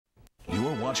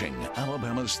watching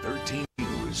Alabama's 13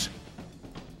 News.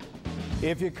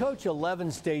 If you coach 11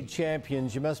 state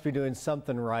champions, you must be doing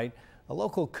something right. A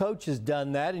local coach has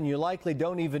done that, and you likely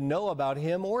don't even know about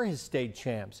him or his state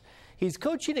champs. He's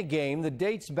coaching a game that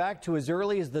dates back to as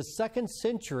early as the 2nd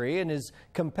century and is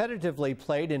competitively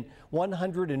played in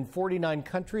 149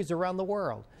 countries around the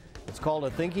world. It's called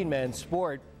a thinking man's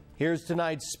sport. Here's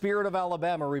tonight's Spirit of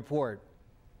Alabama report.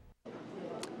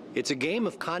 It's a game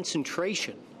of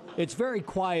concentration. It's very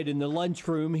quiet in the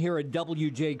lunchroom here at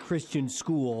WJ Christian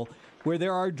School, where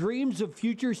there are dreams of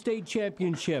future state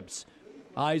championships.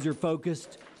 Eyes are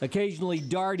focused, occasionally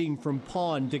darting from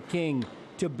pawn to king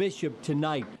to bishop to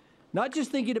knight. Not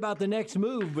just thinking about the next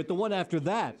move, but the one after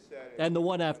that, and the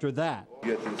one after that.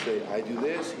 You have to say, I do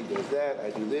this, he does that, I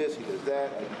do this, he does that,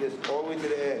 I do this, all the way to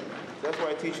the end. That's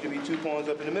why I teach you to be 2 pawns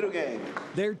up in the middle game.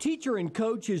 Their teacher and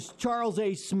coach is Charles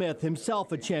A. Smith,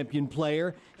 himself a champion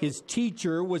player. His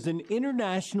teacher was an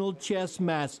international chess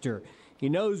master. He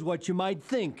knows what you might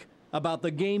think about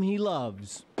the game he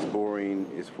loves. It's boring,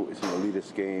 it's an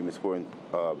elitist game, it's for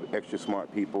extra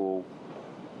smart people,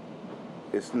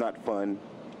 it's not fun,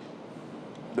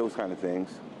 those kind of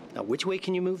things. Now, which way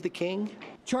can you move the king?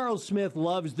 Charles Smith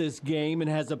loves this game and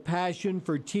has a passion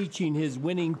for teaching his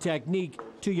winning technique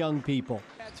to young people.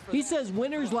 He says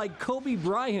winners like Kobe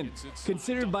Bryant,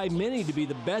 considered by many to be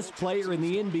the best player in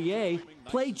the NBA,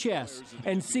 play chess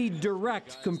and see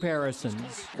direct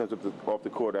comparisons. He comes up off the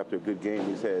court after a good game,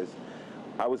 he says,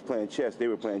 I was playing chess, they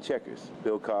were playing checkers.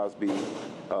 Bill Cosby,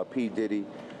 P. Diddy.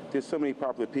 There's so many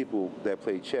popular people that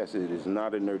play chess. It is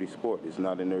not a nerdy sport. It's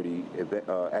not a nerdy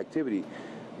activity.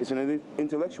 It's an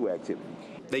intellectual activity.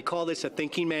 They call this a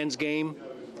thinking man's game.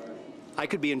 I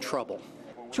could be in trouble.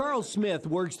 Charles Smith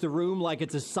works the room like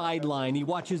it's a sideline. He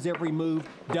watches every move,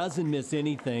 doesn't miss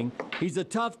anything. He's a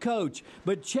tough coach,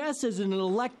 but chess is an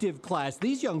elective class.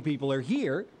 These young people are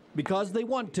here because they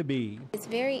want to be. It's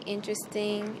very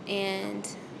interesting, and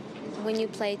when you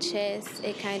play chess,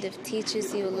 it kind of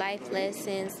teaches you life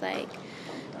lessons. Like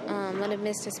one of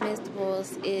Mr. Smith's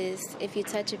rules is if you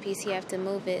touch a piece, you have to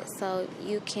move it. So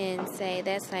you can say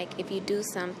that's like if you do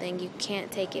something, you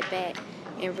can't take it back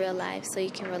in real life. So you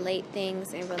can relate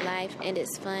things in real life, and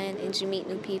it's fun, and you meet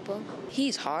new people.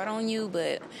 He's hard on you,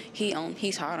 but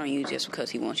he's hard on you just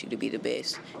because he wants you to be the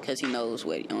best, because he knows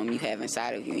what you have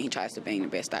inside of you, and he tries to bring the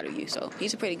best out of you. So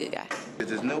he's a pretty good guy.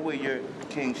 There's no way your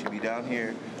king should be down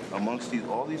here amongst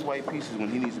all these white pieces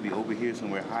when he needs to be over here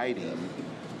somewhere hiding,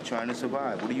 trying to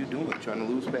survive. What are you doing? Trying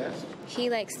to lose fast? He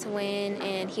likes to win,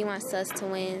 and he wants us to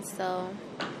win, so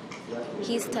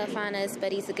he's tough on us,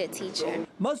 but he's a good teacher.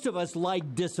 Most of us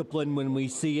like discipline when we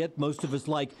see it. Most of us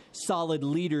like solid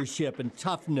leadership and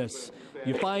toughness.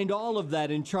 You find all of that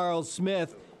in Charles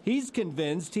Smith. He's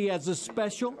convinced he has a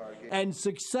special and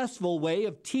successful way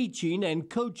of teaching and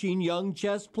coaching young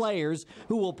chess players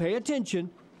who will pay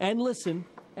attention and listen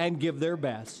and give their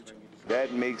best.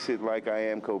 That makes it like I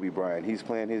am Kobe Bryant. He's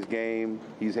playing his game.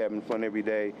 He's having fun every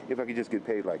day. If I could just get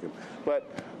paid like him. But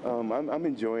I'm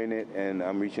enjoying it, and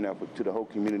I'm reaching out to the whole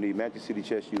community. Magic City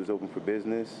Chess U is open for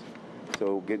business,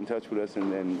 so get in touch with us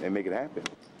and make it happen.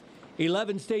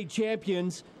 11 state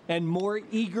champions and more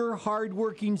eager,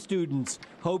 hard-working students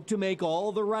hope to make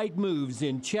all the right moves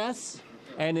in chess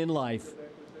and in life.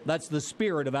 That's the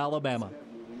spirit of Alabama.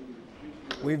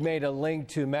 We've made a link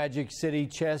to Magic City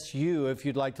Chess U if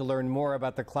you'd like to learn more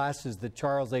about the classes that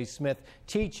Charles A. Smith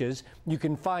teaches. You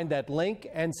can find that link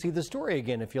and see the story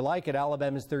again if you like at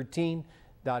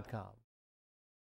alabamas13.com.